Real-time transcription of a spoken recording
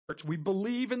church, we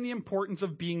believe in the importance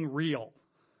of being real.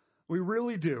 We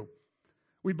really do.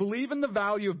 We believe in the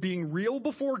value of being real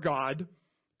before God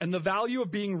and the value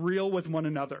of being real with one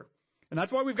another. And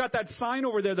that's why we've got that sign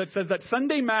over there that says that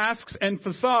Sunday masks and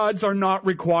facades are not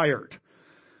required.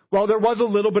 Well, there was a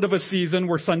little bit of a season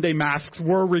where Sunday masks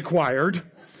were required.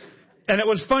 And it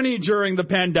was funny during the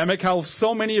pandemic how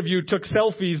so many of you took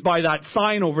selfies by that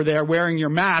sign over there wearing your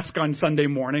mask on Sunday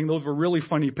morning. Those were really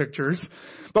funny pictures.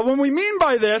 But what we mean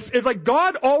by this is like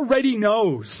God already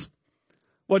knows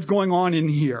what's going on in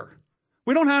here.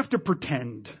 We don't have to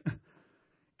pretend.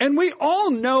 And we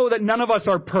all know that none of us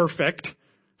are perfect.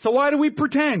 So why do we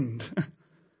pretend?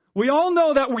 We all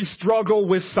know that we struggle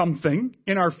with something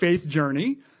in our faith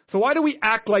journey. So why do we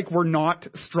act like we're not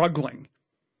struggling?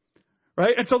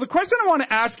 Right? And so the question I want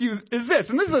to ask you is this,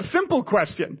 and this is a simple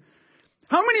question.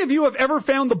 How many of you have ever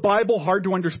found the Bible hard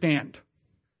to understand?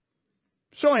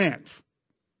 Show of hands.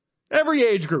 Every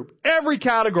age group, every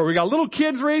category. We got little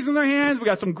kids raising their hands. We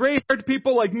got some gray-haired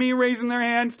people like me raising their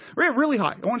hands. Really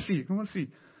high. I want to see.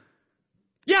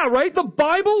 Yeah, right? The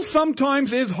Bible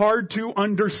sometimes is hard to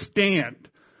understand.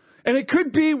 And it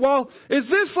could be, well, is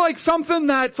this like something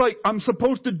that's like I'm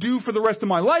supposed to do for the rest of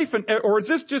my life? Or is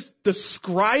this just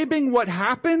describing what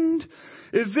happened?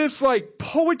 Is this like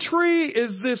poetry?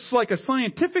 Is this like a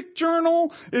scientific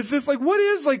journal? Is this like, what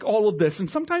is like all of this? And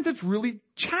sometimes it's really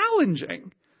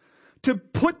challenging to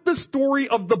put the story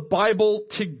of the Bible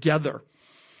together.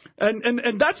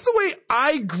 And that's the way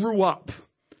I grew up.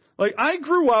 Like I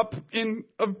grew up in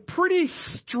a pretty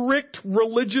strict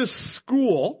religious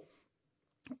school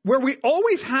where we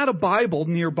always had a Bible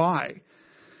nearby,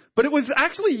 but it was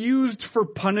actually used for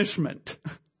punishment.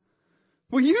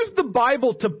 We used the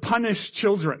Bible to punish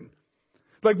children.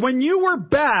 Like when you were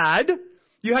bad,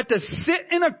 you had to sit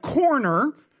in a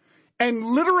corner and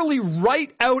literally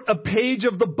write out a page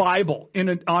of the Bible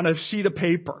on a sheet of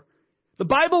paper. The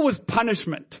Bible was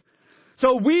punishment.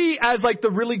 So we, as like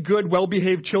the really good,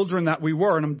 well-behaved children that we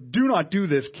were, and do not do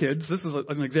this, kids. This is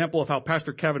an example of how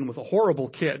Pastor Kevin was a horrible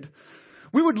kid.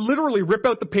 We would literally rip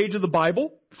out the page of the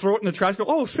Bible, throw it in the trash, go,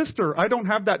 oh, sister, I don't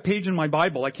have that page in my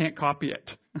Bible. I can't copy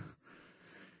it.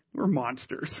 We're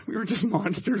monsters. We were just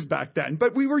monsters back then.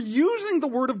 But we were using the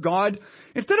Word of God,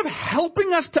 instead of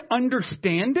helping us to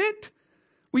understand it,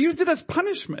 we used it as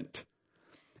punishment.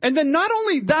 And then not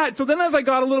only that, so then as I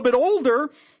got a little bit older,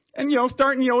 and,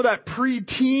 starting, that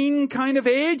preteen kind of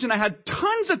age, and I had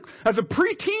as a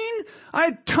preteen, I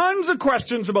had tons of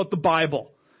questions about the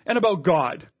Bible and about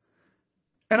God.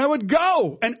 And I would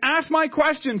go and ask my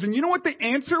questions, and you know what the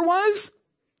answer was?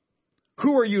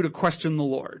 Who are you to question the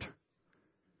Lord?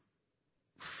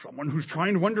 Someone who's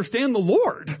trying to understand the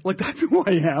Lord. Like, that's who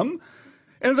I am.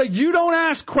 And it's like, you don't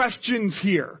ask questions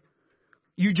here.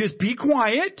 You just be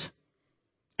quiet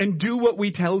and do what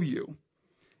we tell you.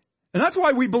 And that's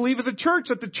why we believe as a church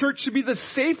that the church should be the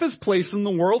safest place in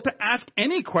the world to ask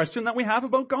any question that we have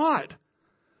about God.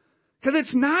 Because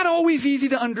it's not always easy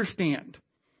to understand.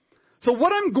 So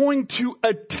what I'm going to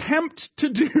attempt to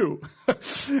do,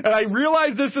 and I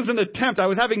realize this is an attempt. I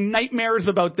was having nightmares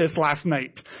about this last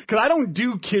night because I don't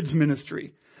do kids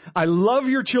ministry. I love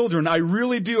your children. I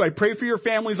really do. I pray for your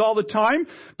families all the time,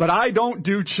 but I don't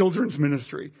do children's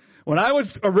ministry. When I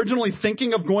was originally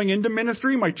thinking of going into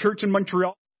ministry, my church in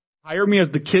Montreal hired me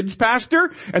as the kids pastor,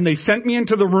 and they sent me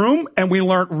into the room, and we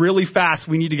learned really fast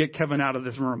we need to get Kevin out of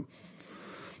this room.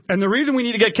 And the reason we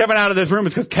need to get Kevin out of this room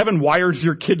is because Kevin wires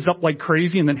your kids up like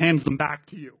crazy and then hands them back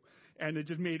to you. And it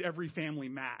just made every family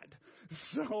mad.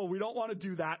 So we don't want to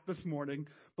do that this morning.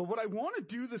 But what I want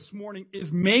to do this morning is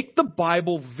make the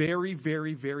Bible very,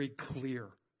 very, very clear.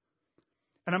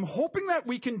 And I'm hoping that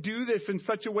we can do this in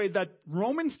such a way that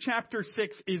Romans chapter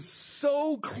 6 is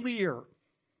so clear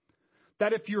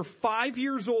that if you're 5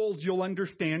 years old, you'll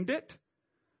understand it.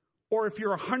 Or if you're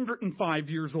 105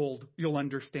 years old, you'll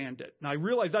understand it. Now, I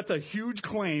realize that's a huge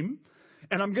claim,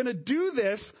 and I'm going to do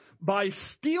this by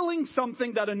stealing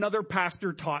something that another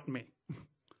pastor taught me.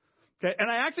 Okay, and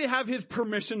I actually have his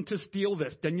permission to steal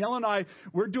this. Danielle and I,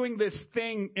 we're doing this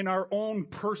thing in our own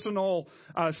personal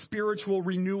spiritual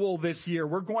renewal this year.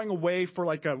 We're going away for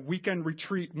like a weekend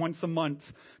retreat once a month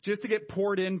just to get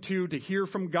poured into, to hear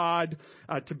from God,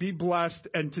 to be blessed,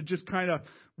 and to just kind of,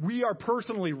 we are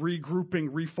personally regrouping,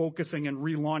 refocusing, and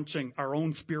relaunching our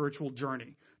own spiritual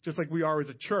journey, just like we are as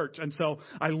a church. And so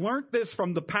I learned this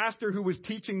from the pastor who was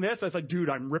teaching this. I said, dude,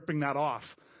 I'm ripping that off.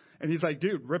 And he's like,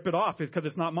 dude, rip it off because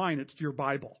it's not mine. It's your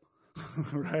Bible.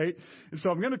 Right? And so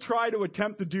I'm going to try to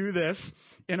attempt to do this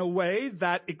in a way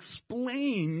that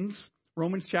explains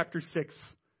Romans chapter 6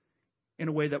 in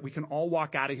a way that we can all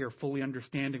walk out of here fully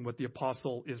understanding what the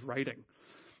apostle is writing.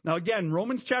 Now again,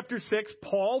 Romans chapter 6,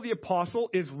 Paul the apostle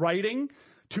is writing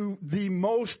to the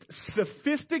most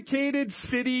sophisticated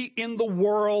city in the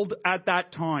world at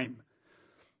that time.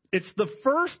 It's the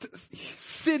first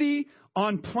city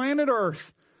on planet Earth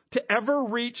to ever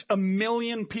reach 1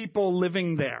 million people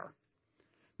living there.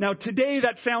 Now today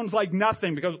that sounds like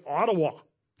nothing because Ottawa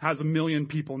has 1 million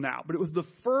people now. But it was the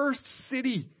first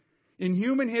city in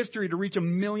human history to reach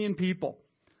 1 million people.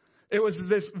 It was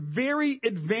this very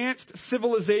advanced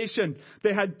civilization.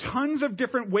 They had tons of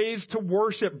different ways to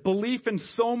worship, belief in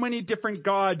so many different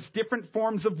gods, different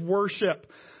forms of worship.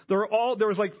 There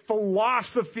was like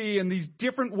philosophy and these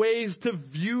different ways to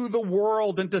view the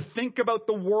world and to think about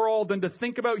the world and to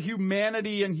think about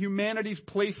humanity and humanity's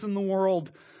place in the world.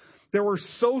 There were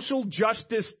social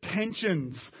justice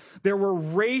tensions. There were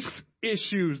race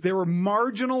issues. There were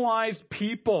marginalized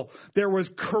people. There was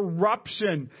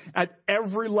corruption at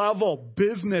every level.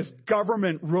 Business,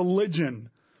 government, religion.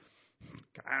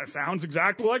 Kind of sounds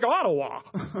exactly like Ottawa,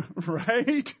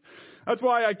 right? That's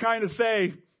why I kind of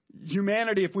say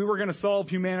humanity, if we were going to solve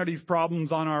humanity's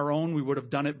problems on our own, we would have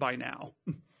done it by now.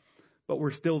 But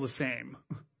we're still the same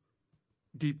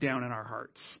deep down in our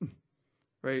hearts.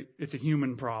 Right? It's a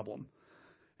human problem.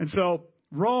 And so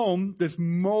Rome, this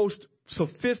most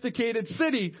sophisticated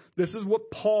city, this is what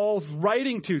Paul's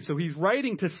writing to. So he's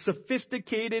writing to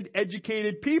sophisticated,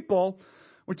 educated people,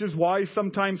 which is why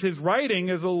sometimes his writing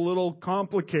is a little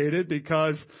complicated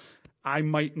because I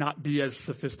might not be as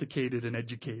sophisticated and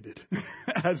educated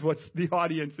as what the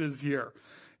audience is here.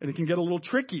 And it can get a little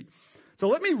tricky. So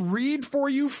let me read for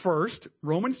you first,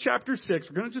 Romans chapter 6.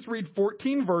 We're going to just read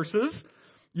 14 verses.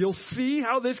 You'll see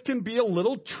how this can be a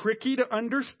little tricky to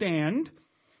understand.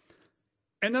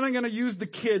 And then I'm going to use the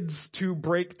kids to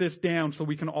break this down so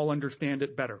we can all understand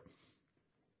it better.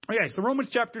 Okay, so Romans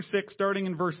chapter 6, starting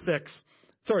in verse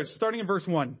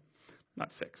 1. Not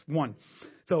 6, 1.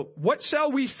 So what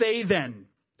shall we say then?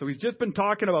 So he's just been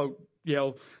talking about,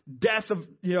 death of,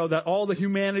 that all the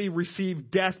humanity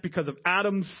received death because of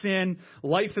Adam's sin.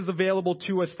 Life is available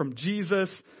to us from Jesus.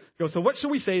 So what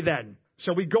shall we say then?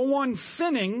 Shall we go on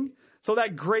sinning so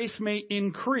that grace may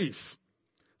increase?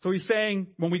 So he's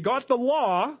saying, when we got the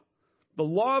law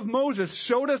of Moses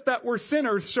showed us that we're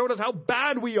sinners, showed us how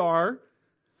bad we are.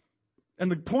 And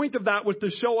the point of that was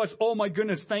to show us, oh my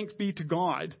goodness, thanks be to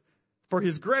God for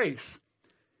his grace.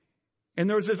 And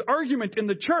there was this argument in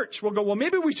the church. We'll go, well,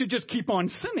 maybe we should just keep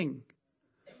on sinning.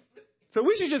 So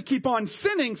we should just keep on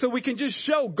sinning so we can just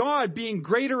show God being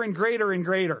greater and greater and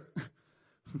greater.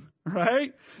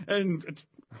 Right? And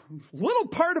a little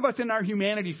part of us in our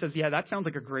humanity says, yeah, that sounds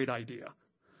like a great idea.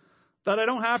 That I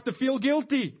don't have to feel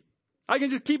guilty. I can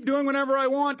just keep doing whatever I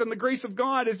want, and the grace of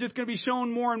God is just going to be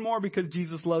shown more and more because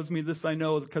Jesus loves me. This I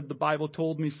know because the Bible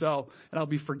told me so, and I'll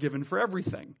be forgiven for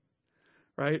everything.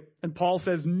 Right? And Paul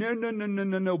says,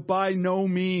 no, by no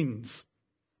means.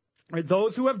 Right?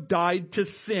 Those who have died to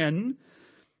sin,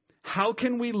 how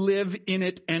can we live in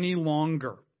it any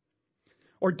longer?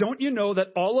 Or don't you know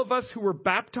that all of us who were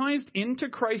baptized into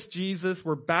Christ Jesus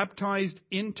were baptized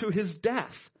into his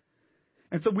death?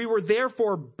 And so we were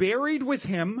therefore buried with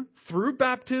him through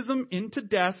baptism into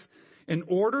death, in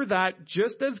order that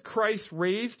just as Christ was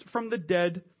raised from the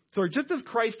dead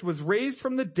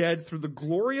through the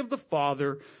glory of the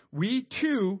Father, we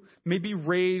too may be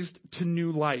raised to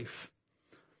new life.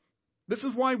 This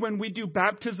is why when we do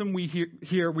baptism,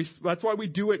 that's why we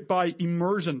do it by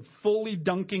immersion, fully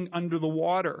dunking under the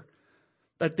water.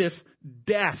 That this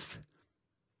death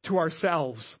to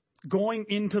ourselves, going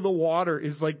into the water,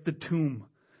 is like the tomb.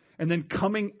 And then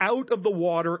coming out of the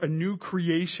water, a new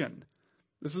creation.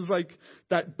 This is like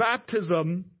that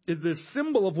baptism is this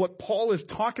symbol of what Paul is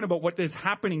talking about, what is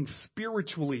happening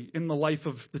spiritually in the life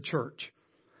of the church.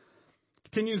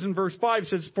 Continues in verse 5,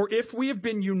 says, for if we have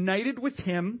been united with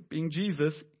him, being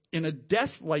Jesus, in a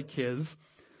death like his,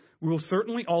 we will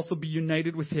certainly also be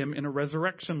united with him in a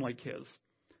resurrection like his.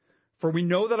 For we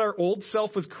know that our old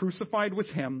self was crucified with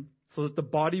him, so that the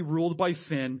body ruled by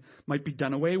sin might be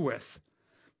done away with,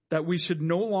 that we should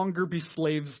no longer be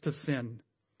slaves to sin.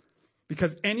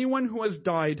 Because anyone who has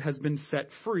died has been set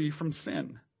free from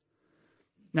sin.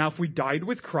 Now, if we died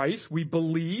with Christ, we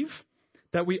believe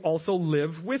that we also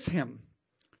live with him.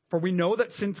 For we know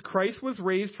that since Christ was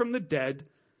raised from the dead,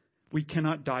 we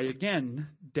cannot die again.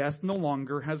 Death no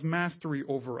longer has mastery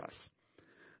over us.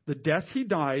 The death he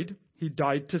died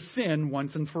to sin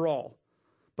once and for all.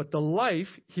 But the life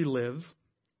he lives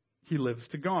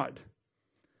to God.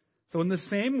 So in the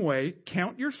same way,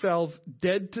 count yourselves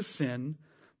dead to sin,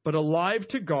 but alive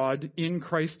to God in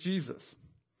Christ Jesus.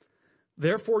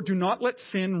 Therefore, do not let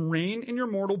sin reign in your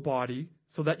mortal body,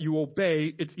 so that you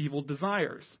obey its evil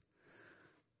desires.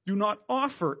 Do not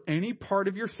offer any part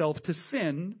of yourself to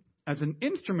sin as an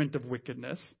instrument of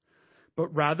wickedness,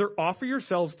 but rather offer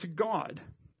yourselves to God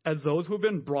as those who have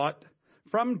been brought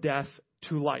from death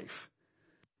to life,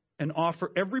 and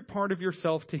offer every part of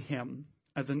yourself to him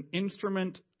as an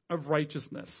instrument of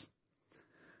righteousness.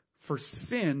 For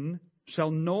sin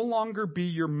shall no longer be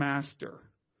your master,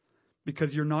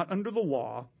 because you're not under the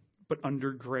law, but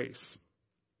under grace.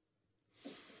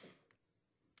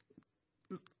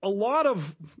 A lot of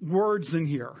words in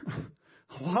here.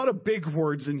 A lot of big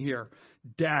words in here.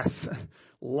 Death,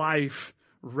 life,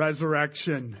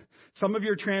 resurrection. Some of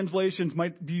your translations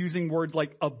might be using words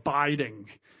like abiding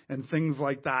and things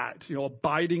like that.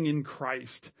 Abiding in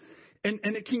Christ. And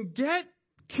it can get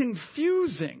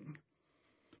confusing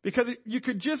because you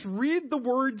could just read the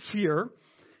words here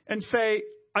and say,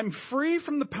 I'm free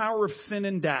from the power of sin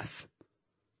and death.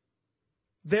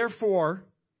 Therefore,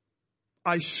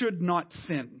 I should not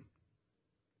sin.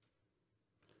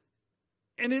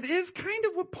 And it is kind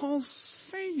of what Paul's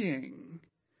saying.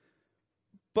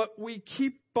 But we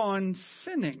keep on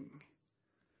sinning.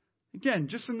 Again,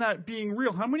 just in that being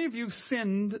real, how many of you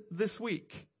sinned this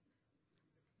week?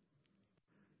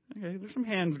 Okay, there's some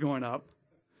hands going up.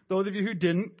 Those of you who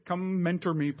didn't, come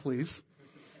mentor me, please.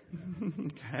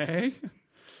 Okay.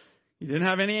 You didn't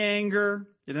have any anger.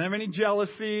 You didn't have any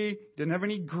jealousy. You didn't have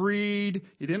any greed.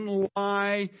 You didn't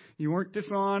lie. You weren't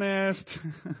dishonest.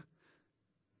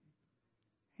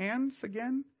 Hands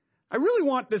again? I really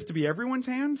want this to be everyone's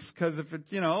hands, because if it's,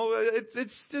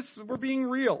 it's just, we're being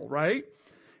real, right?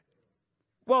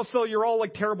 Well, so you're all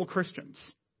like terrible Christians.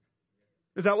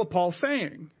 Is that what Paul's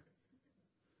saying?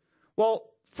 Well,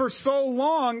 for so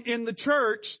long in the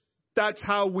church, that's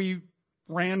how we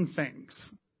ran things.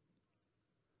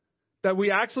 That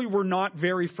we actually were not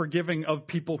very forgiving of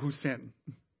people who sin.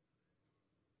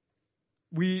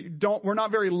 We're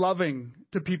not very loving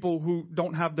to people who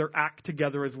don't have their act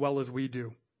together as well as we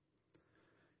do.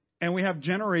 And we have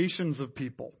generations of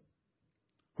people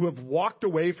who have walked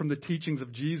away from the teachings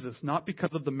of Jesus, not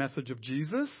because of the message of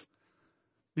Jesus,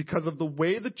 because of the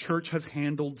way the church has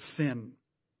handled sin.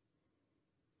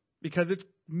 Because it's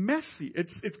messy,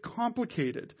 it's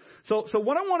complicated. So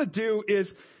what I want to do is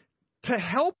to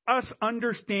help us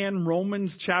understand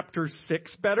Romans chapter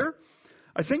 6 better.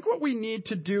 I think what we need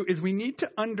to do is we need to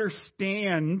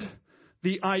understand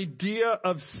the idea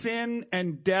of sin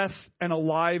and death and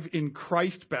alive in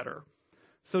Christ better.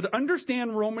 So to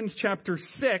understand Romans chapter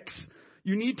 6,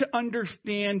 you need to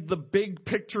understand the big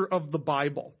picture of the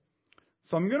Bible.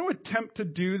 So I'm going to attempt to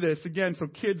do this again. So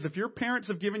kids, if your parents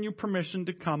have given you permission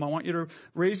to come, I want you to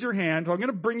raise your hand. So I'm going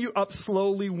to bring you up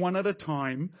slowly one at a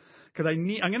time. Because I'm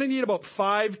going to need about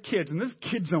 5 kids. And this is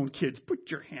Kids Zone kids. Put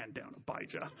your hand down,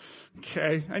 Abijah.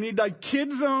 Okay? I need like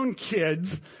Kids Zone kids.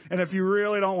 And if you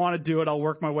really don't want to do it, I'll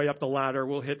work my way up the ladder.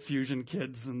 We'll hit Fusion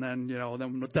kids and then,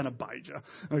 then Abijah.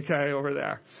 Okay? Over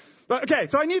there. But okay,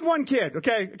 so I need 1 kid.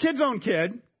 Okay? A Kids Zone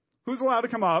kid. Who's allowed to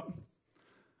come up?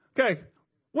 Okay.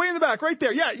 Way in the back, right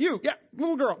there. Yeah, you. Yeah,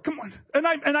 little girl. Come on. And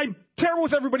I'm terrible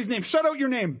with everybody's name. Shout out your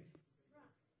name.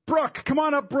 Brooke. Come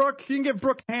on up, Brooke. You can give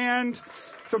Brooke a hand.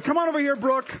 So come on over here,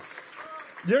 Brooke.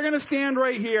 You're going to stand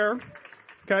right here.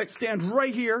 Okay, stand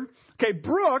right here. Okay,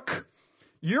 Brooke,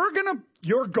 you're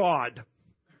God.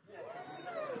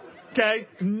 Okay,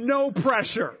 no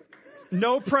pressure.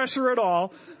 No pressure at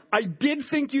all. I did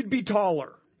think you'd be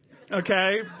taller.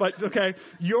 Okay, but okay,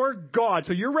 you're God.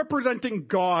 So you're representing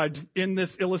God in this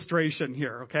illustration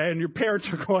here. Okay, and your parents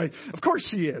are going, of course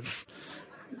she is.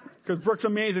 Because Brooke's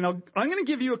amazing. Now, I'm going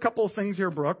to give you a couple of things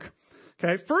here, Brooke.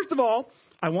 Okay, first of all,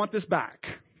 I want this back.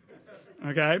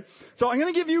 Okay? So I'm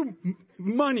going to give you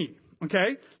money.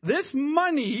 Okay? This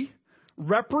money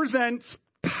represents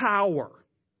power.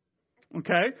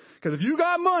 Okay? Because if you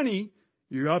got money,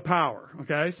 you got power.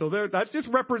 Okay? So that's just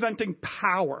representing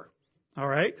power. All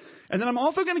right? And then I'm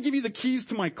also going to give you the keys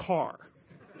to my car.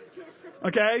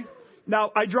 Okay? Now,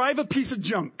 I drive a piece of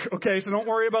junk. Okay? So don't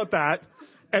worry about that.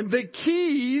 And the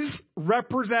keys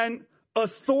represent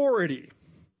authority.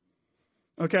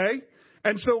 Okay?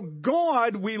 And so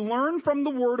God, we learn from the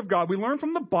Word of God, we learn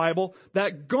from the Bible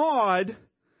that God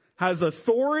has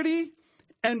authority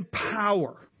and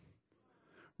power.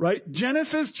 Right?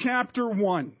 Genesis chapter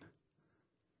 1.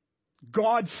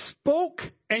 God spoke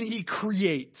and He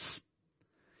creates.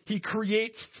 He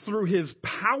creates through His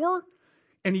power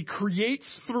and He creates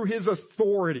through His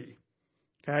authority.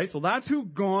 Okay? So that's who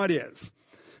God is.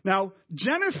 Now,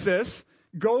 Genesis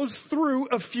goes through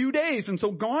a few days. And so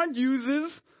God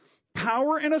uses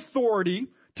power and authority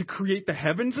to create the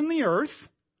heavens and the earth,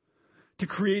 to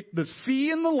create the sea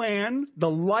and the land, the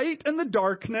light and the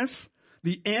darkness,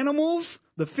 the animals,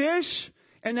 the fish,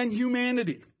 and then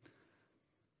humanity.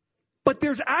 But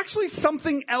there's actually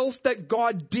something else that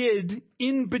God did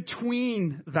in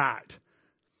between that.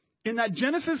 In that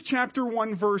Genesis chapter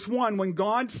 1, verse 1, when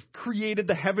God created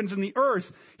the heavens and the earth,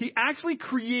 he actually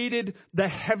created the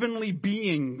heavenly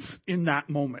beings in that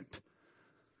moment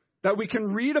that we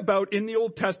can read about in the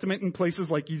Old Testament in places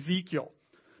like Ezekiel.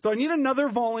 So I need another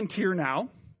volunteer now.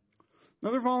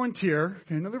 Another volunteer.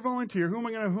 Okay, another volunteer. Who am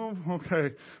I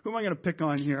going to pick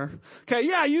on here? Okay,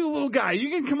 yeah, you little guy. You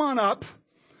can come on up.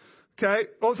 Okay.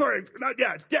 Oh, sorry. Not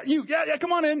yet. Yeah, you. Yeah,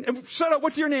 come on in. And shut up.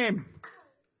 What's your name?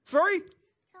 Sorry?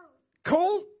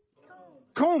 Cole?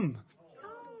 Combe.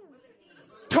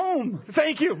 Tome.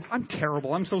 Thank you. I'm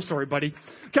terrible. I'm so sorry, buddy.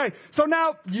 Okay. So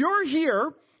now you're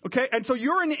here. Okay. And so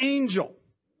you're an angel.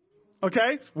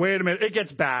 Okay. Wait a minute. It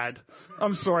gets bad.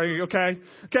 I'm sorry. Okay.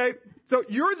 Okay. So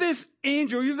you're this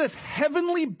angel. You're this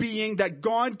heavenly being that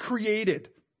God created.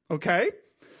 Okay.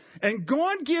 And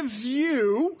God gives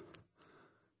you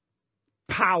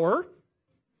power,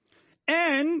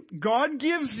 and God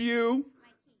gives you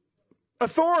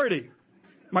authority.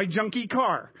 My junky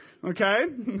car.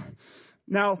 Okay?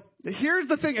 Now, here's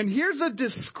the thing, and here's a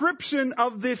description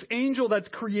of this angel that's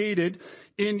created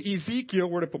in Ezekiel.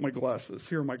 Where'd I put my glasses?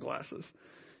 Here are my glasses.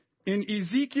 In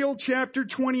Ezekiel chapter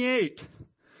 28,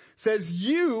 says,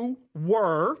 you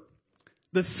were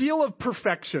the seal of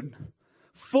perfection,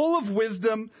 full of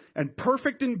wisdom and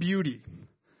perfect in beauty.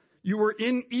 You were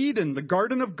in Eden, the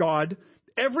garden of God.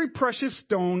 Every precious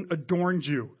stone adorned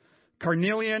you.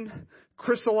 Carnelian,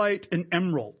 chrysolite, and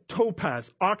emerald, topaz,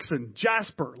 oxen,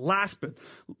 jasper, laspid,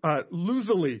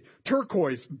 lazuli,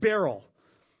 turquoise, beryl.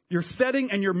 Your setting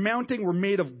and your mounting were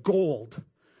made of gold.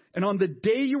 And on the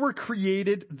day you were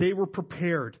created, they were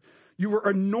prepared. You were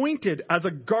anointed as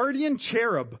a guardian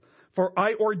cherub, for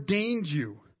I ordained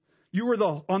you. You were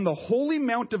on the holy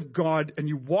mount of God, and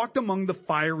you walked among the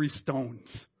fiery stones.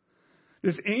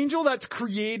 This angel that's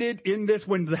created in this,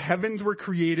 when the heavens were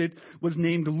created, was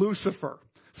named Lucifer.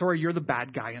 Sorry, you're the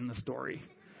bad guy in the story.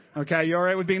 Okay, you all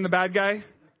right with being the bad guy?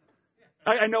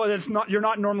 I know that you're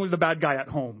not normally the bad guy at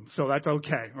home, so that's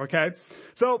okay. Okay,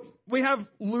 so we have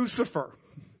Lucifer,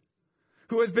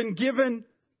 who has been given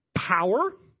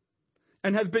power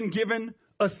and has been given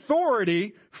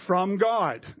authority from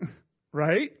God,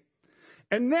 right?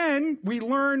 And then we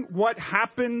learn what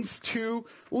happens to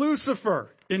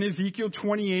Lucifer in Ezekiel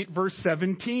 28, verse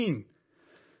 17.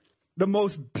 The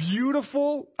most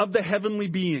beautiful of the heavenly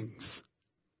beings.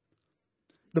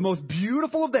 The most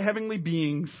beautiful of the heavenly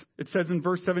beings, it says in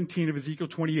verse 17 of Ezekiel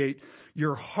 28,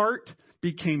 your heart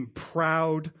became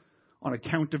proud on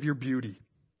account of your beauty.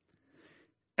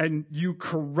 And you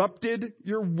corrupted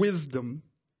your wisdom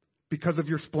because of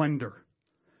your splendor.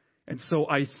 And so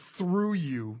I threw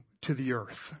you to the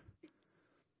earth.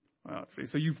 Let's see.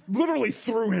 So you literally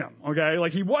threw him, okay?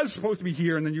 Like he was supposed to be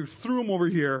here, and then you threw him over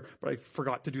here, but I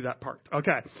forgot to do that part.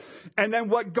 Okay. And then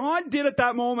what God did at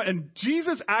that moment, and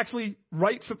Jesus actually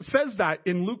says that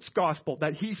in Luke's gospel,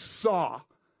 that he saw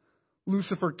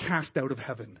Lucifer cast out of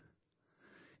heaven.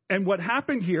 And what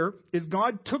happened here is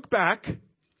God took back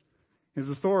his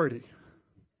authority.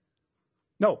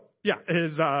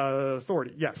 His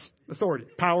authority. Yes, authority.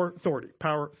 Power,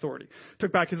 authority.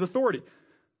 Took back his authority.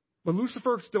 But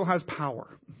Lucifer still has power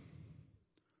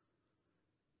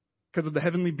because of the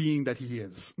heavenly being that he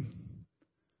is.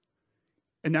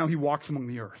 And now he walks among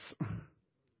the earth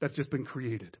that's just been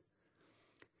created.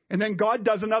 And then God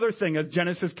does another thing as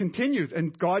Genesis continues,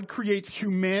 and God creates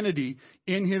humanity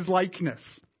in his likeness.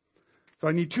 So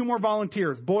I need 2 more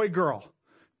volunteers, boy, girl.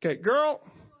 Okay, girl.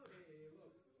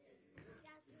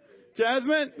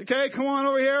 Jasmine, okay, come on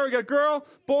over here. We got girl,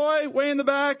 boy, way in the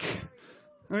back.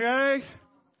 Okay.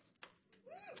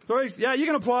 Sorry, yeah, you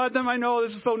can applaud them. I know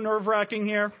this is so nerve-wracking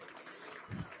here.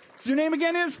 So your name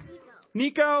again is?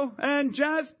 Nico and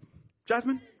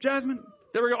Jasmine.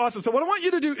 There we go. Awesome. So what I want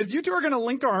you to do is you two are going to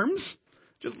link arms.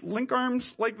 Just link arms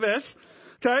like this.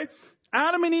 Okay.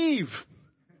 Adam and Eve.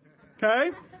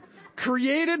 Okay.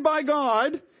 Created by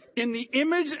God in the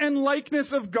image and likeness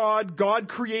of God. God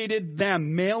created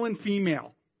them, male and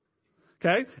female.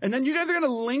 Okay. And then you guys are going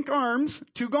to link arms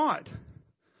to God.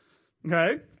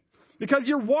 Okay. Because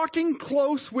you're walking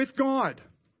close with God.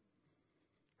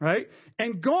 Right?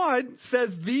 And God says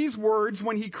these words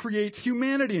when he creates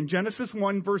humanity. In Genesis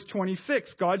 1, verse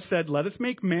 26, God said, let us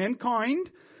make mankind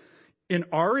in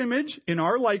our image, in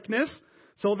our likeness,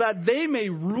 so that they may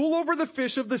rule over the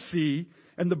fish of the sea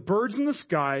and the birds in the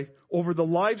sky, over the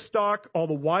livestock, all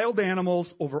the wild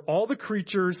animals, over all the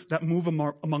creatures that move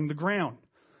among the ground.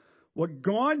 What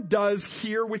God does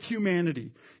here with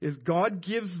humanity is God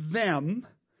gives them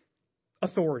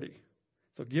authority.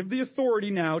 So give the authority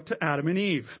now to Adam and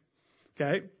Eve.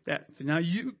 Okay? So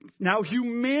now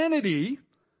humanity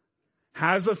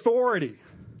has authority.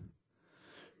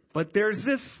 But there's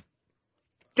this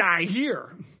guy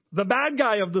here, the bad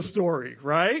guy of the story,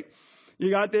 right? You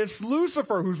got this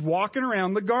Lucifer who's walking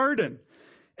around the garden.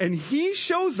 And he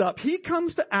shows up, he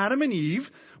comes to Adam and Eve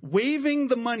waving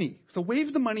the money. So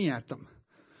wave the money at them.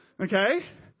 Okay?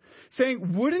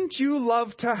 Saying, wouldn't you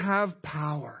love to have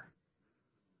power?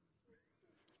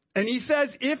 And he says,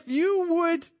 if you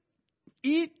would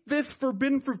eat this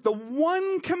forbidden fruit, the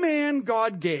one command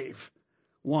God gave.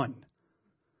 One.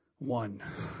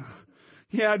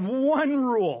 He had one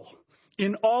rule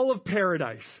in all of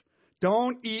paradise.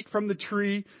 Don't eat from the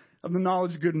tree of the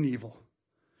knowledge of good and evil.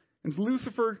 And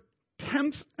Lucifer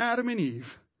tempts Adam and Eve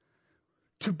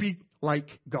to be like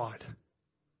God.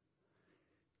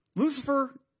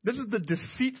 Lucifer, this is the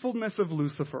deceitfulness of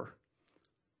Lucifer.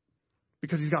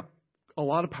 Because he's got a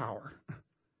lot of power.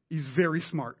 He's very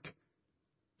smart.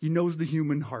 He knows the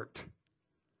human heart.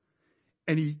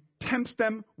 And he tempts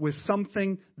them with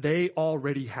something they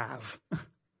already have.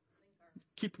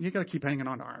 You got to keep hanging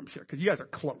on to arms here because you guys are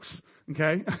close.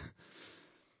 Okay?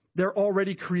 They're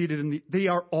already created they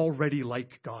are already like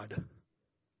God.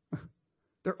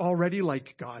 They're already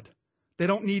like God. They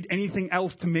don't need anything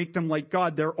else to make them like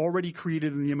God. They're already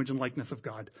created in the image and likeness of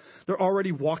God. They're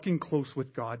already walking close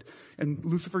with God. And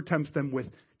Lucifer tempts them with,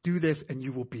 do this and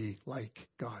you will be like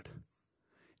God.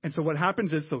 And so what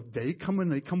happens is, so they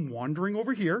come wandering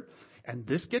over here, and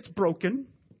this gets broken.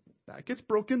 That gets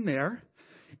broken there.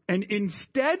 And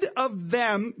instead of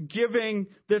them giving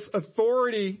this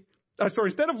authority,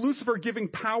 instead of Lucifer giving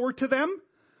power to them,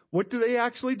 what do they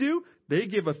actually do? They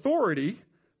give authority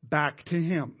back to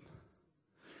him.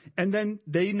 And then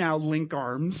they now link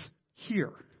arms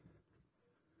here.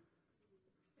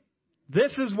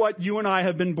 This is what you and I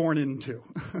have been born into.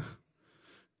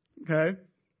 Okay?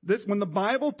 When the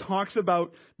Bible talks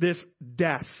about this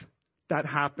death that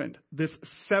happened, this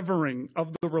severing of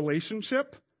the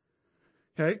relationship,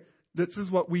 okay, this is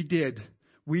what we did.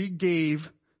 We gave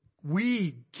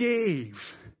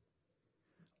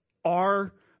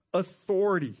our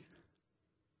authority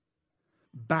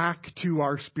back to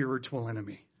our spiritual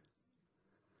enemy.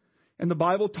 And the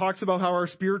Bible talks about how our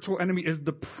spiritual enemy is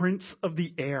the prince of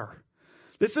the air.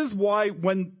 This is why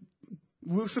when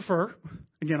Lucifer,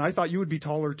 again, I thought you would be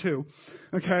taller too,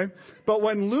 okay? But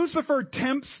when Lucifer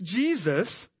tempts Jesus,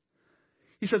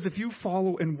 he says, if you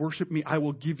follow and worship me, I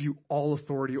will give you all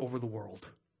authority over the world.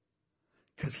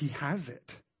 Because he has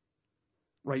it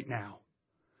right now.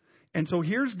 And so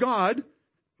here's God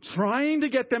trying to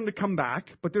get them to come back,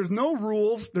 but there's no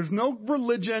rules, there's no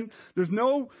religion, there's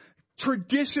no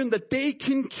tradition that they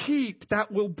can keep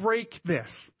that will break this.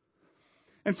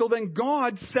 And so then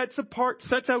God sets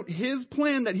out his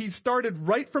plan that he started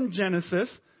right from Genesis,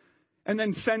 and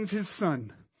then sends his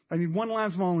son. I need one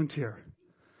last volunteer.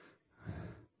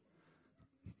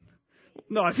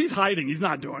 No, if he's hiding, he's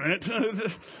not doing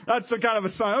it. That's the kind of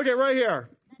a son. Okay, right here.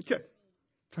 Okay.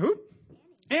 Who?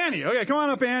 Annie. Okay, come on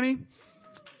up, Annie.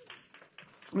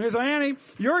 Okay, so Annie,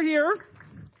 you're here.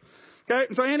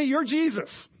 Okay, so Annie, you're Jesus.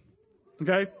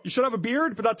 Okay, you should have a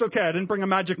beard, but that's okay. I didn't bring a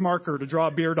magic marker to draw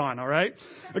a beard on, all right?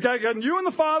 Okay, and you and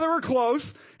the Father are close.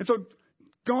 And so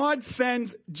God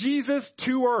sends Jesus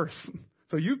to earth.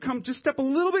 So you come, just step a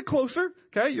little bit closer.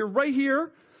 Okay, you're right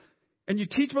here. And you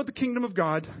teach about the kingdom of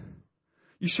God.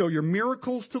 You show your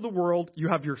miracles to the world. You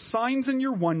have your signs and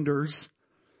your wonders.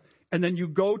 And then you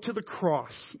go to the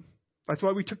cross. That's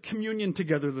why we took communion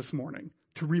together this morning,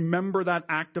 to remember that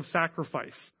act of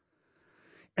sacrifice.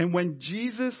 And when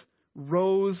Jesus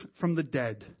rose from the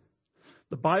dead,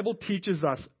 the Bible teaches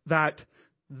us that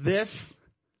this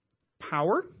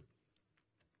power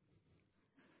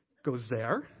goes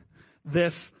there.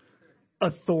 This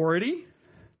authority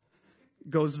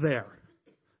goes there.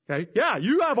 Okay? Yeah,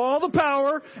 you have all the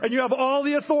power and you have all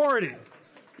the authority.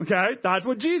 Okay? That's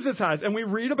what Jesus has. And we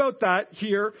read about that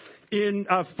here in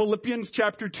Philippians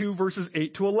chapter 2, verses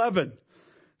 8 to 11.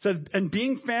 It says, and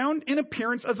being found in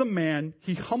appearance as a man,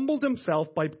 he humbled himself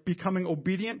by becoming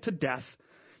obedient to death,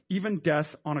 even death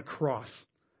on a cross.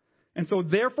 And so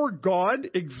therefore God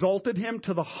exalted him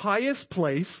to the highest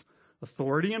place,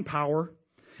 authority and power,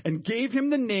 and gave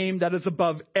him the name that is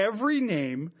above every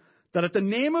name, that at the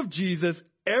name of Jesus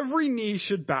every knee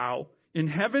should bow in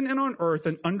heaven and on earth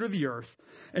and under the earth,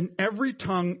 and every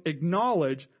tongue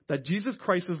acknowledge that Jesus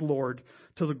Christ is Lord,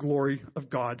 to the glory of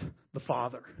God the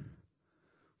Father.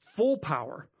 Full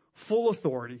power, full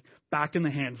authority, back in the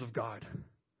hands of God.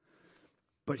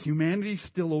 But humanity's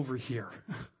still over here.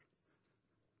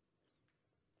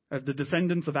 As the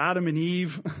descendants of Adam and Eve,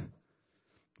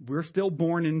 we're still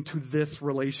born into this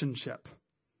relationship.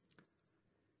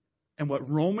 And what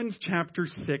Romans chapter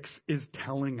 6 is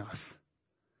telling us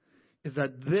is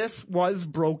that this was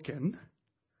broken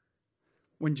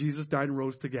when Jesus died and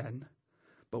rose again.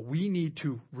 But we need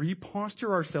to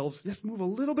reposture ourselves, just move a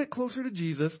little bit closer to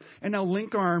Jesus, and now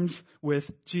link arms with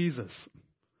Jesus.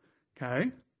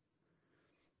 Okay?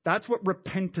 That's what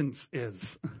repentance is.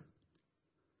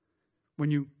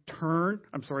 When you turn,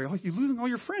 you're losing all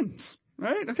your friends,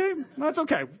 right? Okay, that's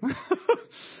okay.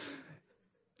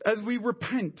 As we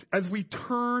repent, as we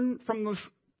turn from this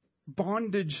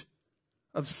bondage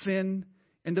of sin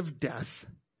and of death,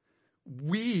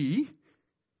 we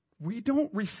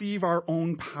don't receive our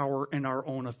own power and our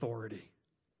own authority.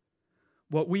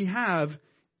 What we have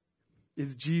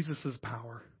is Jesus'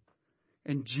 power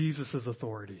and Jesus'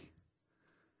 authority.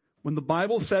 When the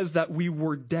Bible says that we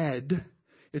were dead,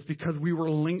 it's because we were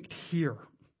linked here.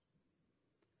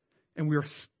 And we are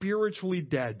spiritually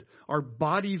dead. Our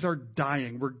bodies are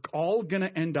dying. We're all going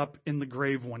to end up in the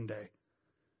grave one day.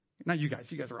 Not you guys.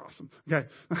 You guys are awesome. Okay.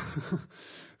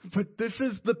 But this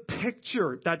is the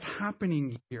picture that's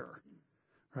happening here,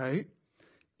 right?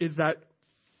 Is that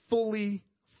fully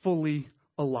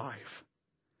alive.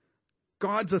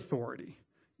 God's authority,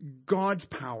 God's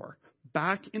power,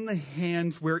 back in the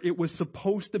hands where it was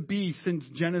supposed to be since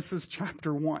Genesis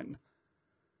chapter 1.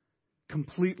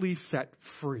 Completely set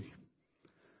free.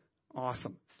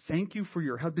 Awesome. Thank you for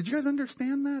your help. Did you guys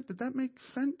understand that? Did that make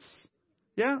sense?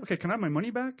 Yeah? Okay, can I have my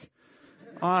money back?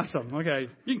 Awesome. Okay.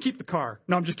 You can keep the car.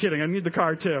 No, I'm just kidding. I need the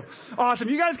car too. Awesome.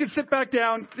 You guys can sit back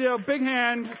down. Big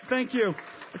hand. Thank you.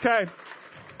 Okay.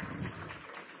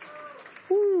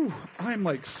 Whew, I'm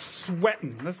like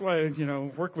sweating. That's why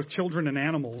I, work with children and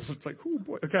animals. It's like, oh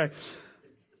boy. Okay.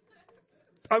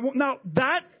 Now,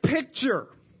 that picture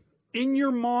in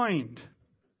your mind,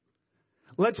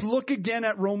 let's look again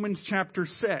at Romans chapter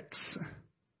 6.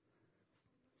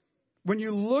 When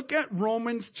you look at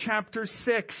Romans chapter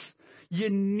 6, you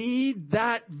need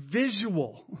that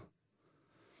visual.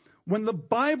 When the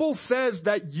Bible says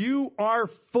that you are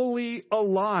fully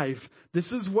alive, this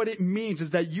is what it means,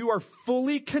 is that you are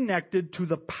fully connected to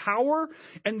the power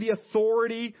and the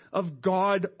authority of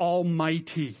God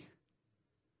Almighty.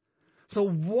 So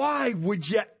why would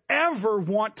you ever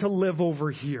want to live over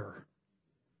here?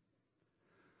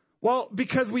 Well,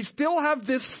 because we still have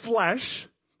this flesh,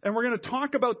 and we're going to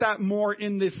talk about that more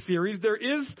in this series. There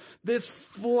is this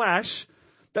flesh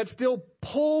that still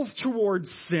pulls towards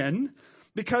sin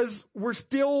because we're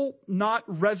still not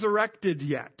resurrected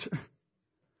yet.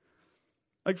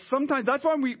 Like sometimes, that's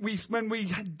why when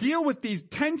we deal with these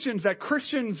tensions that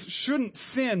Christians shouldn't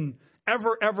sin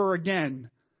ever again,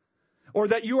 or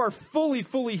that you are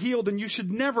fully healed and you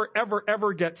should never,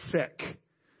 ever get sick.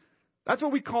 That's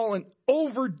what we call an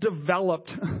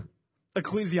overdeveloped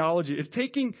ecclesiology. It's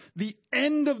taking the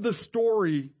end of the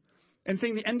story and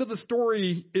saying the end of the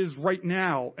story is right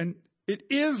now. And it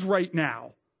is right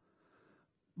now,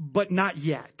 but not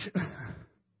yet.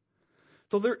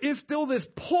 So there is still this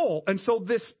pull. And so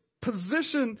this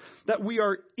position that we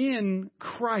are in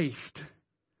Christ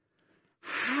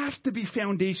has to be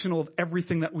foundational of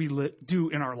everything that we do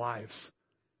in our lives.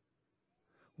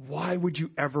 Why would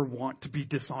you ever want to be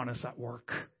dishonest at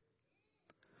work?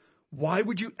 Why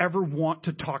would you ever want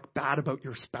to talk bad about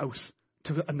your spouse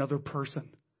to another person?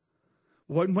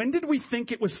 When did we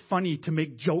think it was funny to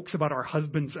make jokes about our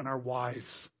husbands and our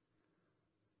wives?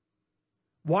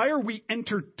 Why are we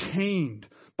entertained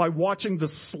by watching the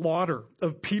slaughter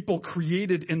of people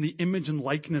created in the image and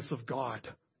likeness of God?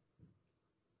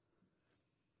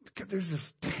 Because there's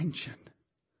this tension.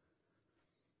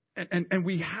 And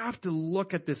we have to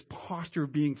look at this posture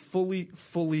of being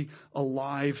fully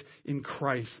alive in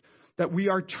Christ. That we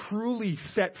are truly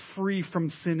set free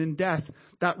from sin and death.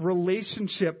 That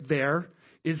relationship there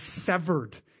is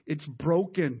severed. It's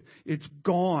broken. It's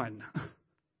gone.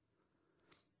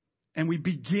 And we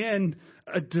begin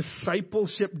a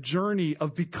discipleship journey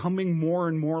of becoming more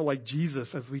and more like Jesus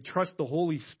as we trust the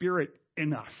Holy Spirit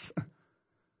in us.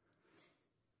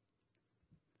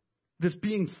 This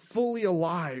being fully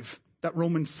alive that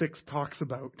Romans 6 talks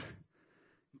about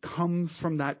comes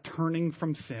from that turning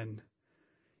from sin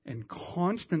and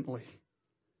constantly,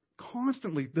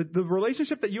 the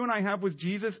relationship that you and I have with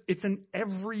Jesus, it's an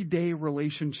everyday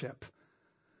relationship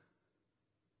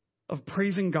of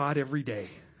praising God every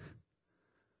day,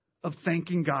 of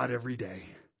thanking God every day,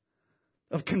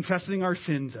 of confessing our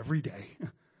sins every day,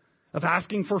 of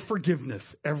asking for forgiveness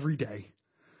every day,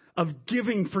 of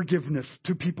giving forgiveness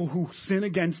to people who sin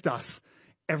against us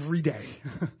every day.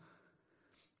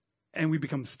 And we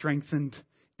become strengthened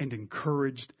and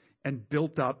encouraged and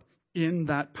built up in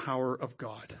that power of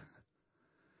God.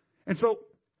 And so,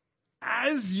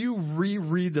 as you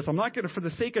reread this, for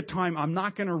the sake of time, I'm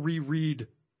not going to reread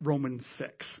Romans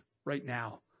 6 right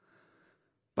now.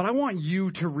 But I want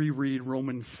you to reread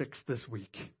Romans 6 this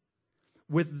week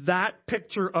with that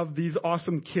picture of these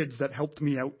awesome kids that helped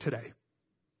me out today.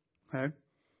 Okay?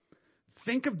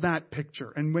 Think of that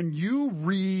picture. And when you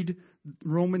read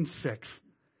Romans 6,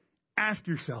 ask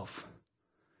yourself,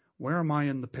 where am I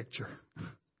in the picture?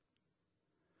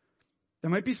 There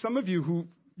might be some of you who,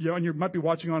 and you might be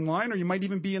watching online, or you might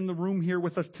even be in the room here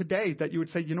with us today, that you would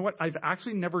say, you know what, I've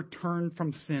actually never turned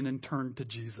from sin and turned to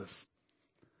Jesus.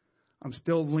 I'm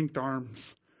still linked arms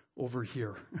over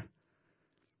here.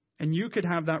 And you could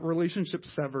have that relationship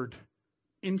severed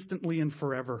instantly and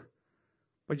forever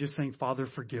by just saying, Father,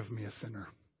 forgive me, a sinner.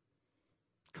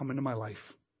 Come into my life.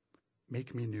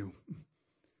 Make me new.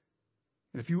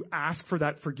 And if you ask for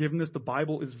that forgiveness, the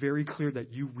Bible is very clear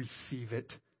that you receive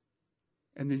it.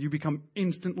 And then you become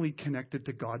instantly connected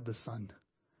to God the Son.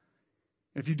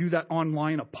 If you do that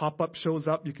online, a pop-up shows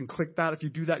up. You can click that. If you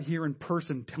do that here in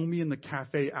person, tell me in the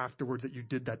cafe afterwards that you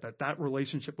did that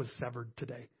relationship was severed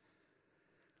today.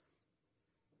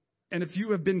 And if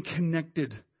you have been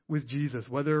connected with Jesus,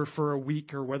 whether for a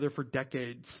week or whether for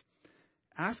decades,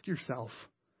 ask yourself,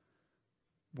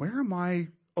 where am I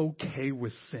okay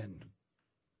with sin?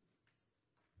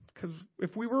 Because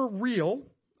if we were real,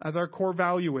 as our core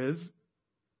value is,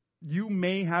 you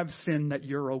may have sin that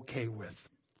you're okay with.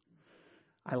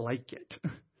 I like it.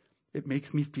 It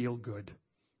makes me feel good.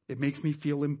 It makes me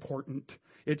feel important.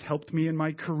 It's helped me in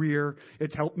my career.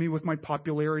 It's helped me with my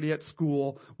popularity at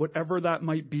school, whatever that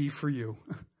might be for you.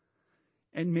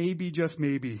 And maybe, just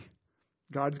maybe,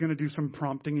 God's going to do some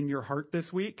prompting in your heart this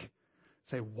week.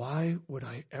 Say, why would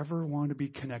I ever want to be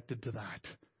connected to that?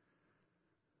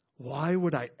 Why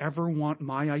would I ever want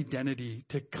my identity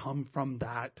to come from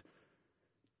that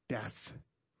death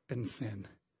and sin?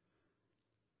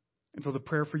 And so the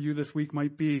prayer for you this week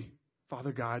might be,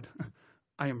 Father God,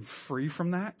 I am free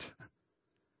from that.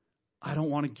 I don't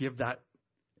want to give that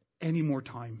any more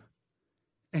time,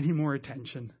 any more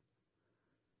attention.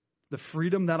 The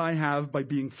freedom that I have by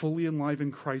being fully alive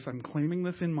in Christ, I'm claiming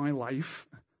this in my life.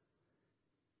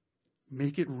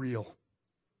 Make it real.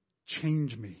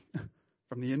 Change me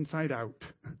from the inside out.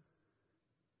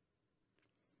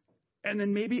 And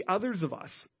then maybe others of us,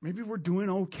 maybe we're doing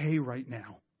okay right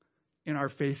now in our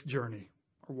faith journey.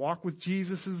 Our walk with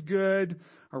Jesus is good.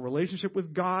 Our relationship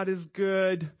with God is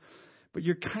good. But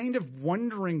you're kind of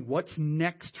wondering what's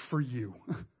next for you,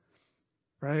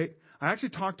 right? I actually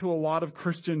talk to a lot of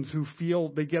Christians who feel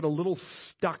they get a little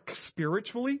stuck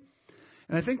spiritually.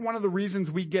 And I think one of the reasons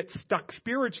we get stuck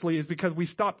spiritually is because we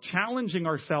stop challenging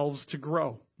ourselves to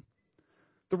grow.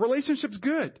 The relationship's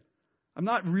good. I'm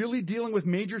not really dealing with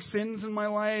major sins in my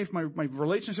life. My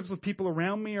relationships with people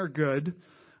around me are good.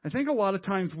 I think a lot of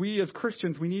times we as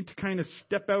Christians, we need to kind of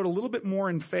step out a little bit more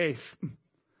in faith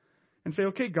and say,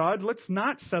 okay, God, let's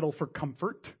not settle for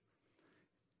comfort.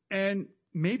 And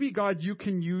maybe, God, you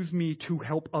can use me to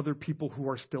help other people who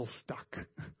are still stuck.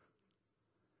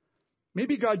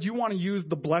 Maybe, God, you want to use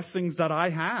the blessings that I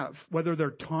have, whether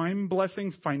they're time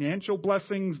blessings, financial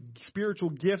blessings, spiritual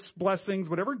gifts blessings,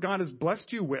 whatever God has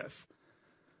blessed you with.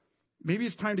 Maybe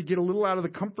it's time to get a little out of the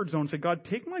comfort zone and say, God,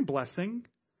 take my blessing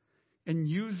and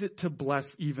use it to bless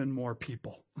even more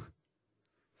people.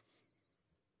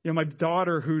 My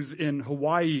daughter who's in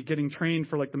Hawaii getting trained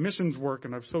for the missions work,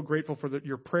 and I'm so grateful for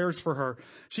your prayers for her.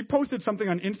 She posted something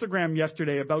on Instagram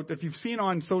yesterday about, if you've seen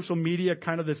on social media,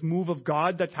 kind of this move of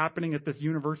God that's happening at this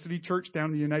university church down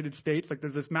in the United States.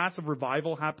 There's this massive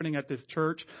revival happening at this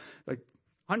church.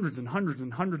 Hundreds and hundreds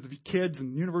and hundreds of kids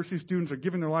and university students are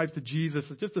giving their lives to Jesus.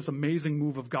 It's just this amazing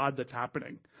move of God that's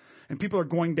happening. And people are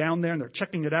going down there and they're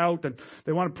checking it out and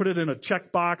they want to put it in a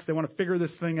checkbox. They want to figure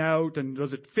this thing out. And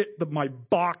does it fit my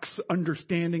box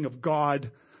understanding of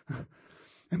God?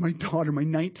 And my daughter, my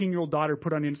 19-year-old daughter,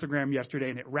 put on Instagram yesterday,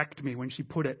 and it wrecked me when she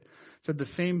put it. Said the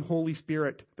same Holy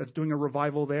Spirit that's doing a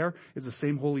revival there is the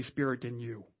same Holy Spirit in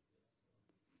you.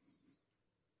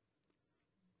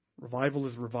 Revival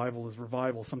is revival is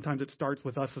revival. Sometimes it starts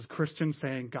with us as Christians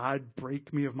saying, God,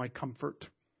 break me of my comfort.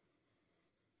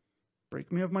 Break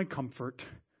me of my comfort.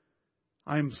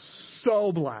 I am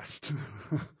so blessed.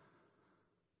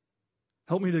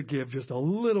 Help me to give just a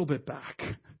little bit back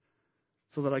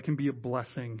so that I can be a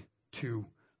blessing to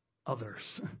others.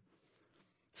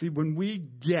 See, when we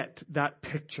get that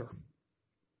picture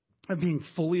of being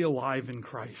fully alive in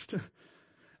Christ,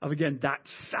 of, again, that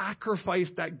sacrifice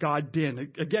that God did.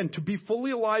 Again, to be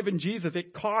fully alive in Jesus,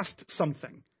 it cost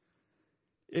something.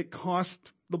 It cost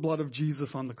the blood of Jesus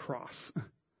on the cross.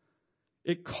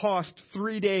 It cost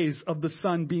 3 days of the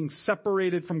Son being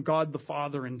separated from God the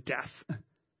Father in death.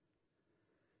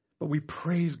 But we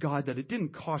praise God that it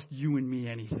didn't cost you and me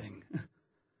anything.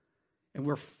 And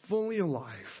we're fully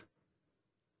alive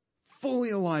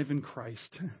in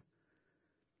Christ.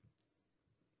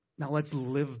 Now let's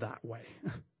live that way.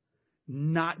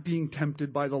 Not being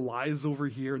tempted by the lies over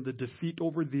here and the deceit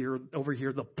over here,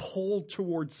 the pull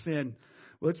towards sin.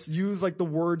 Let's use like the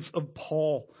words of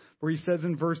Paul, where he says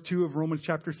in verse 2 of Romans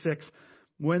chapter 6,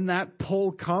 when that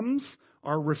pull comes,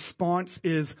 our response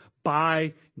is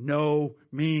by no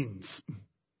means.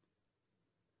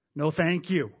 No, thank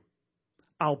you.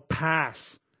 I'll pass.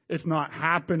 It's not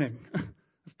happening.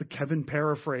 It's the Kevin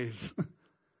paraphrase.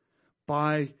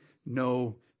 By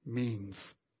no means.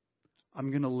 I'm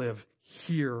going to live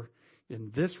here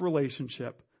in this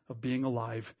relationship of being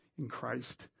alive in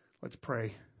Christ. Let's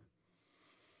pray.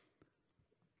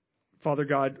 Father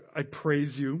God, I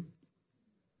praise you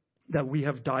that we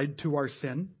have died to our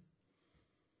sin.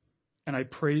 And I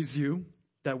praise you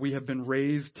that we have been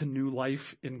raised to new life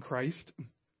in Christ.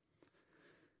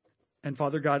 And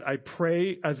Father God, I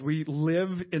pray as we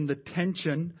live in the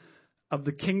tension of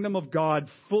the kingdom of God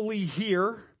fully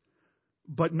here,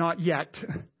 but not yet,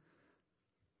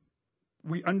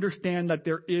 we understand that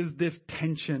there is this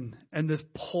tension and this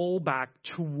pullback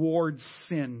towards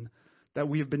sin that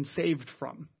we have been saved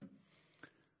from.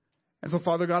 And so,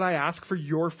 Father God, I ask for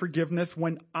your forgiveness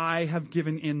when I have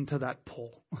given in to that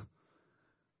pull.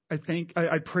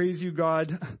 I praise you,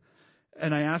 God,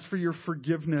 and I ask for your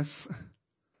forgiveness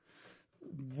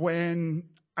when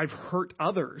I've hurt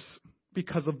others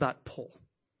because of that pull.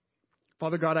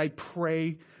 Father God, I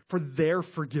pray for their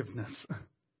forgiveness.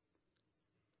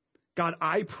 God,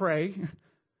 I pray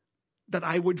that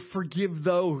I would forgive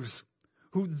those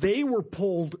who they were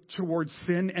pulled towards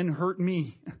sin and hurt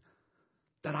me,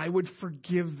 that I would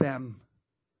forgive them.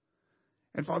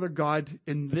 And Father God,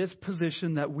 in this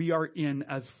position that we are in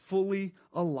as fully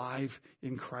alive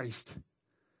in Christ,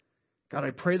 God,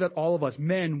 I pray that all of us,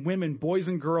 men, women, boys,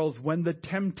 and girls, when the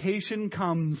temptation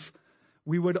comes,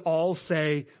 we would all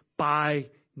say, by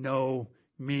no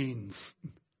means.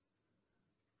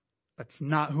 That's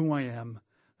not who I am.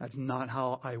 That's not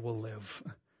how I will live.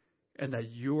 And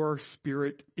that your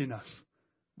Spirit in us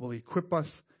will equip us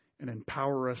and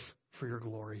empower us for your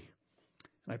glory.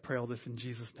 And I pray all this in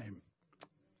Jesus' name.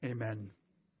 Amen.